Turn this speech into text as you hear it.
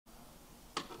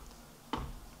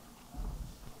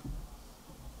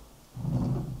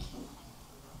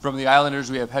From the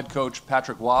Islanders, we have head coach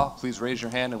Patrick Waugh. Please raise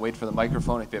your hand and wait for the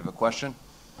microphone if you have a question.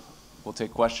 We'll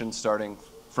take questions starting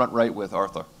front right with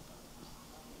Arthur.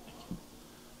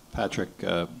 Patrick,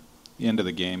 the end of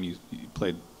the game, you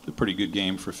played a pretty good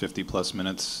game for 50-plus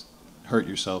minutes, hurt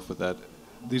yourself with that.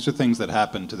 These are things that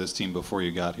happened to this team before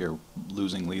you got here,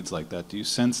 losing leads like that. Do you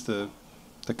sense the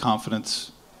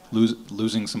confidence,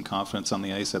 losing some confidence on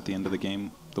the ice at the end of the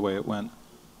game, the way it went?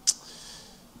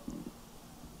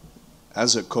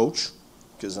 As a coach,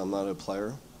 because I'm not a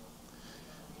player,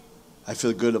 I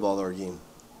feel good about our game.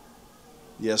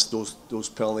 Yes, those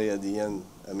penalties at the end,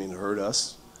 hurt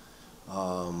us.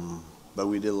 But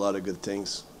we did a lot of good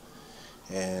things.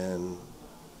 And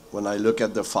when I look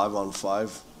at the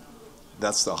 5-on-5,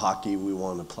 that's the hockey we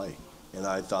want to play. And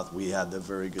I thought we had a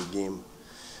very good game.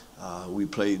 We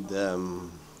played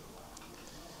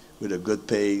with a good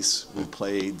pace. We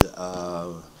played,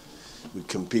 we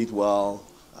compete well.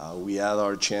 We had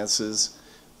our chances.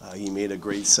 He made a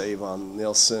great save on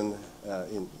Nielsen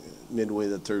in midway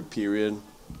the third period.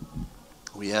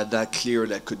 We had that clear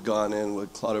that could gone in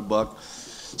with Clutterbuck.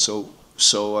 So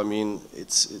I mean,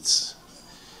 it's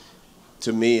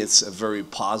to me, it's a very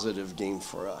positive game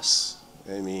for us.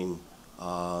 I mean,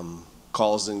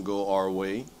 calls didn't go our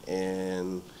way,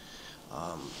 and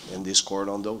they scored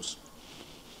on those.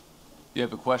 If you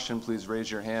have a question, please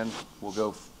raise your hand. We'll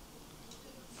go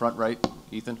front right,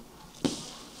 Ethan.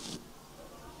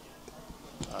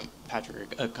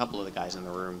 Patrick, a couple of the guys in the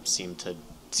room seem to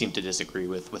disagree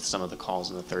with some of the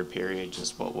calls in the third period.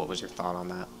 Just what was your thought on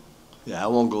that? Yeah, I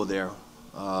won't go there.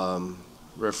 The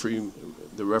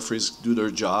referees do their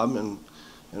job, and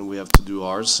we have to do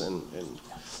ours, and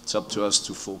it's up to us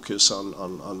to focus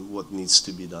on what needs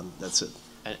to be done. That's it.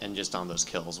 And just on those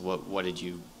kills, what did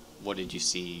you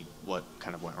see? What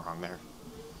kind of went wrong there?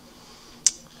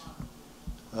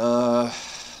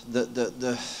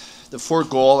 The fourth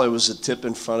goal, it was a tip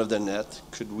in front of the net.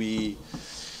 Could we?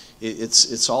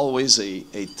 It's always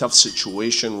a tough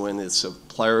situation when it's a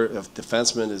player, if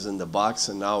defenseman is in the box,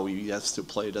 and now he has to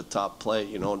play the top play,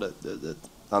 the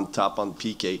on top on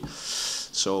PK.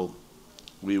 So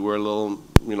we were a little,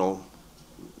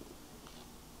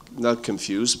 not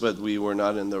confused, but we were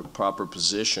not in the proper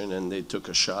position, and they took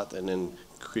a shot, and then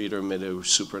Creator made a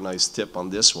super nice tip on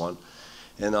this one.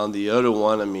 And on the other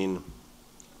one,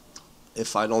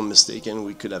 if I don't mistaken,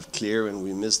 we could have clear, and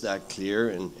we missed that clear,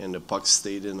 and the puck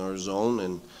stayed in our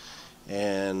zone,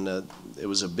 and it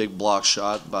was a big block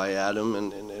shot by Adam,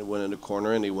 and it went in the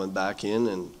corner, and he went back in,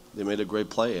 and they made a great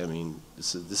play.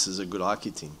 This is a good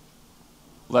hockey team.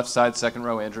 Left side, second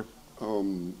row, Andrew.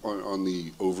 On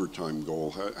the overtime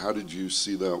goal, how did you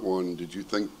see that one? Did you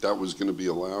think that was going to be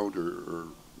allowed, or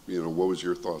what was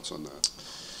your thoughts on that?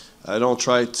 I don't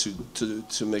try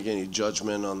to make any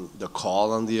judgment on the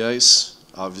call on the ice.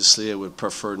 Obviously, I would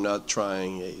prefer not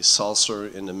trying a saucer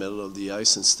in the middle of the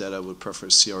ice. Instead, I would prefer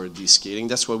CRD skating.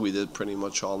 That's what we did pretty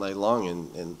much all night long,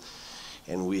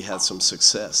 and we had some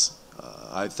success.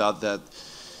 I thought that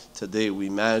today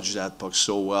we managed that puck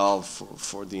so well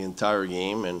for the entire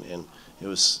game, and it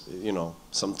was,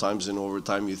 sometimes in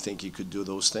overtime you think you could do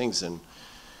those things, and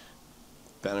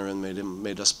Panarin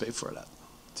made us pay for that.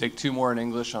 Take two more in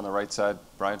English on the right side,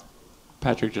 Brian.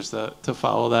 Patrick, just to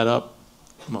follow that up,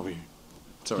 come over here.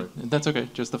 Sorry. That's okay.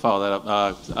 Just to follow that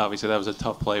up, obviously that was a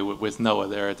tough play with Noah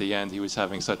there at the end. He was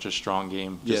having such a strong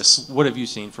game. Yes. What have you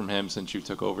seen from him since you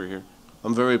took over here?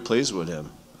 I'm very pleased with him.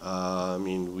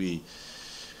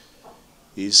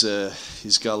 He's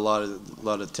got a lot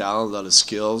of talent, a lot of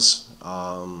skills,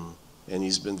 and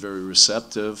he's been very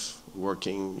receptive,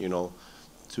 working,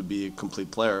 to be a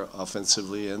complete player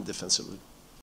offensively and defensively.